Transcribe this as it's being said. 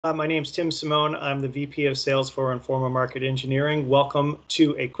My name's Tim Simone. I'm the VP of Sales for Informa Market Engineering. Welcome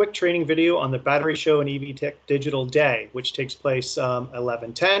to a quick training video on the Battery Show and EV Tech Digital Day, which takes place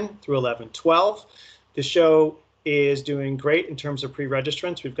 11/10 through 11/12. The show is doing great in terms of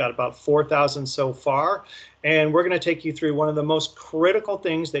pre-registrants. We've got about 4,000 so far, and we're going to take you through one of the most critical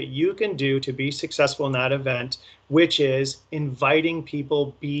things that you can do to be successful in that event, which is inviting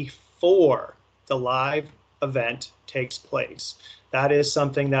people before the live event takes place. That is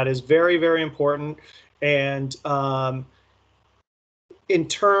something that is very, very important. And in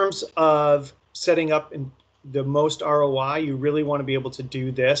terms of setting up the most ROI, you really want to be able to do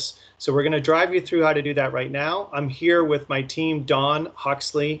this. So we're going to drive you through how to do that right now. I'm here with my team, Dawn,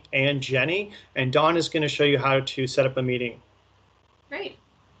 Huxley, and Jenny. And Dawn is going to show you how to set up a meeting. Great.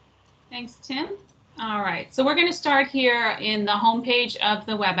 Thanks, Tim. All right. So we're going to start here in the homepage of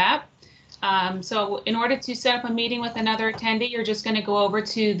the web app. So in order to set up a meeting with another attendee, you're just going to go over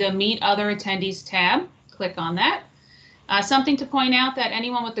to the Meet Other Attendees tab. Click on that. Something to point out that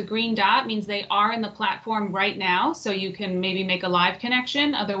anyone with the green dot means they are in the platform right now, so you can maybe make a live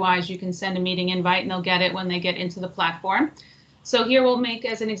connection. Otherwise, you can send a meeting invite and they'll get it when they get into the platform. So here we'll make,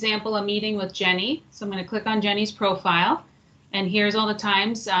 as an example, a meeting with Jenny. So I'm going to click on Jenny's profile, and here's all the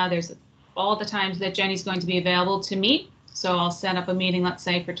times. There's all the times that Jenny's going to be available to meet. So I'll set up a meeting, let's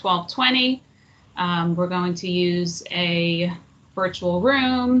say, for 12:20. We're going to use a virtual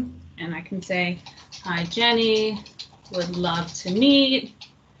room, and I can say, hi, Jenny, would love to meet,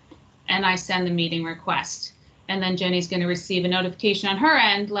 and I send the meeting request. And then Jenny's going to receive a notification on her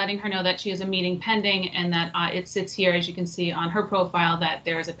end, letting her know that she has a meeting pending, and that it sits here, as you can see on her profile, that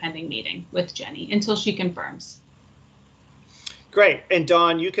there is a pending meeting with Jenny until she confirms. Great. And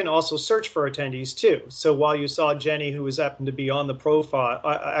Dawn, you can also search for attendees too. So while you saw Jenny, who was happened to be on the profile,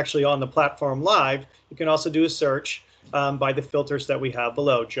 actually on the platform live, you can also do a search by the filters that we have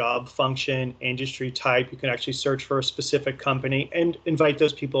below: job, function, industry type. You can actually search for a specific company and invite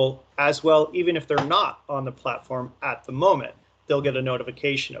those people as well. Even if they're not on the platform at the moment, they'll get a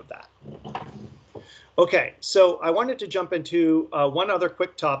notification of that. Okay, so I wanted to jump into one other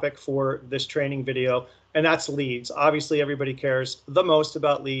quick topic for this training video, and that's leads. Obviously, everybody cares the most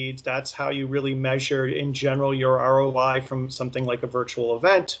about leads. That's how you really measure, in general, your ROI from something like a virtual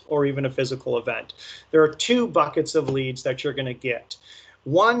event or even a physical event. There are two buckets of leads that you're going to get.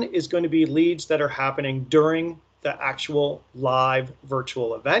 One is going to be leads that are happening during the actual live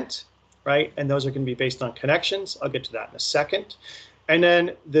virtual event, right? And those are going to be based on connections. I'll get to that in a second. And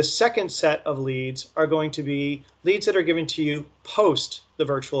then the second set of leads are going to be leads that are given to you post the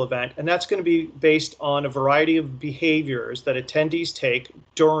virtual event. And that's going to be based on a variety of behaviors that attendees take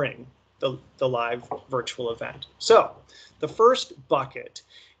during the live virtual event. So the first bucket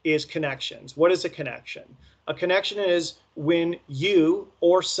is connections. What is a connection? A connection is when you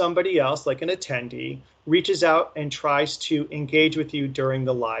or somebody else, like an attendee, reaches out and tries to engage with you during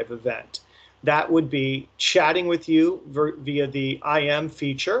the live event. That would be chatting with you via the IM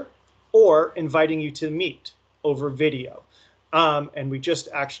feature or inviting you to meet over video. And we just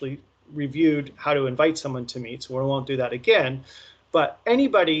actually reviewed how to invite someone to meet, so we won't do that again. But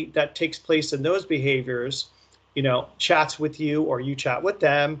anybody that takes place in those behaviors, you know, chats with you or you chat with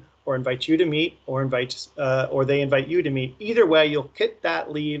them or invites you to meet or they invite you to meet, either way, you'll get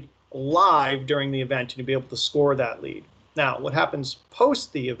that lead live during the event and you'll be able to score that lead. Now, what happens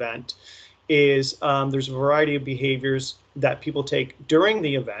post the event is there's a variety of behaviors that people take during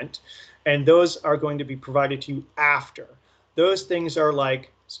the event, and those are going to be provided to you after. Those things are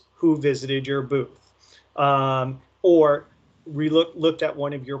like who visited your booth, or looked at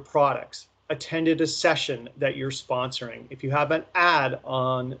one of your products, attended a session that you're sponsoring. If you have an ad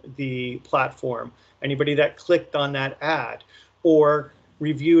on the platform, anybody that clicked on that ad, or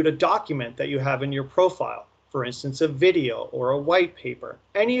reviewed a document that you have in your profile, for instance, a video or a white paper.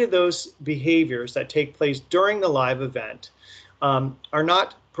 Any of those behaviors that take place during the live event are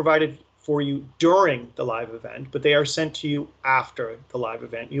not provided for you during the live event, but they are sent to you after the live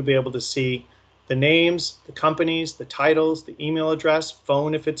event. You'll be able to see the names, the companies, the titles, the email address,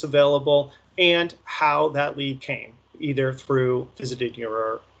 phone if it's available, and how that lead came, either through visiting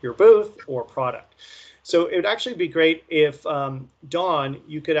your booth or product. So it would actually be great if, Dawn,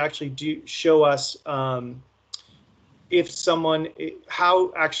 you could actually show us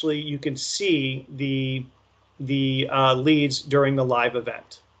how actually you can see the leads during the live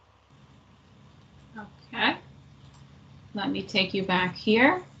event. Okay, let me take you back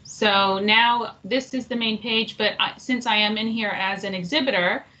here. So now this is the main page, but since I am in here as an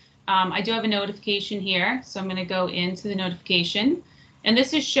exhibitor, I do have a notification here. So I'm going to go into the notification, And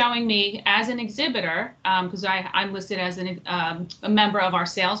this is showing me as an exhibitor, because I'm listed as a member of our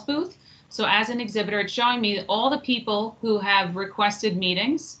sales booth. So as an exhibitor, it's showing me all the people who have requested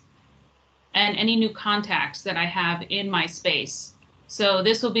meetings and any new contacts that I have in my space. So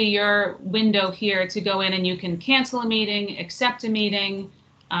this will be your window here to go in and you can cancel a meeting, accept a meeting,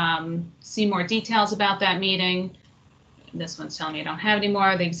 see more details about that meeting. This one's telling me I don't have any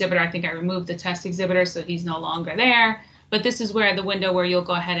more. The exhibitor, I think I removed the test exhibitor, so he's no longer there. But this is where the window where you'll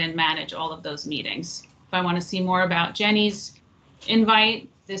go ahead and manage all of those meetings. If I want to see more about Jenny's invite,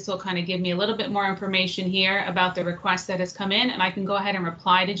 this will kind of give me a little bit more information here about the request that has come in, and I can go ahead and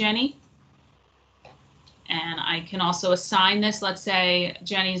reply to Jenny. And I can also assign this. Let's say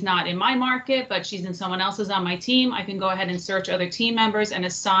Jenny's not in my market, but she's in someone else's on my team. I can go ahead and search other team members and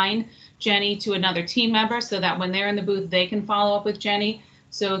assign Jenny to another team member so that when they're in the booth, they can follow up with Jenny.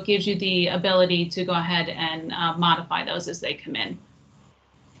 So it gives you the ability to go ahead and modify those as they come in.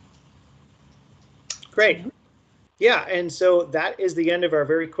 Great. Yeah, and so that is the end of our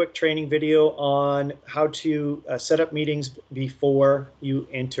very quick training video on how to set up meetings before you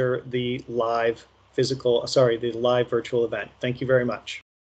enter the live virtual event. Thank you very much.